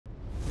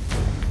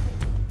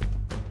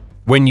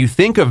When you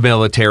think of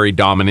military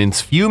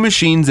dominance, few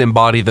machines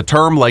embody the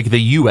term like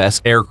the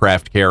U.S.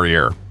 aircraft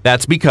carrier.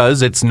 That's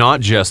because it's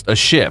not just a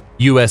ship.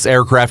 U.S.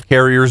 aircraft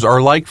carriers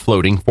are like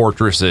floating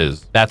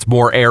fortresses. That's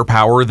more air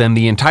power than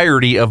the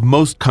entirety of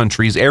most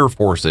countries' air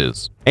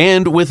forces.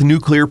 And with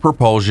nuclear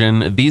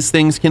propulsion, these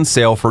things can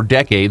sail for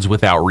decades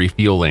without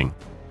refueling.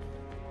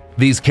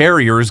 These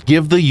carriers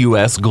give the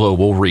U.S.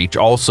 global reach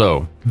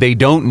also. They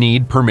don't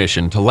need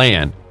permission to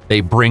land. They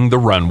bring the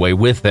runway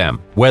with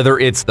them. Whether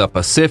it's the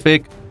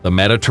Pacific, the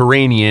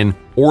Mediterranean,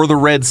 or the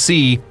Red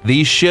Sea,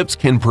 these ships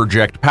can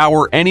project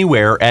power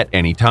anywhere at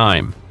any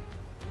time.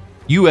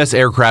 U.S.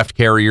 aircraft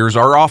carriers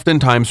are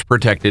oftentimes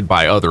protected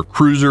by other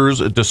cruisers,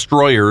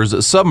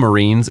 destroyers,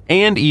 submarines,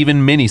 and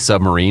even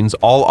mini-submarines,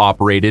 all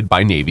operated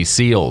by Navy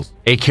SEALs.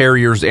 A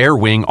carrier's air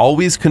wing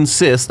always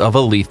consists of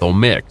a lethal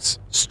mix: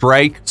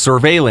 strike,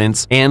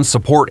 surveillance, and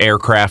support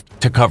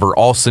aircraft to cover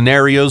all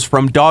scenarios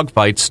from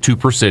dogfights to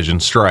precision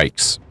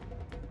strikes.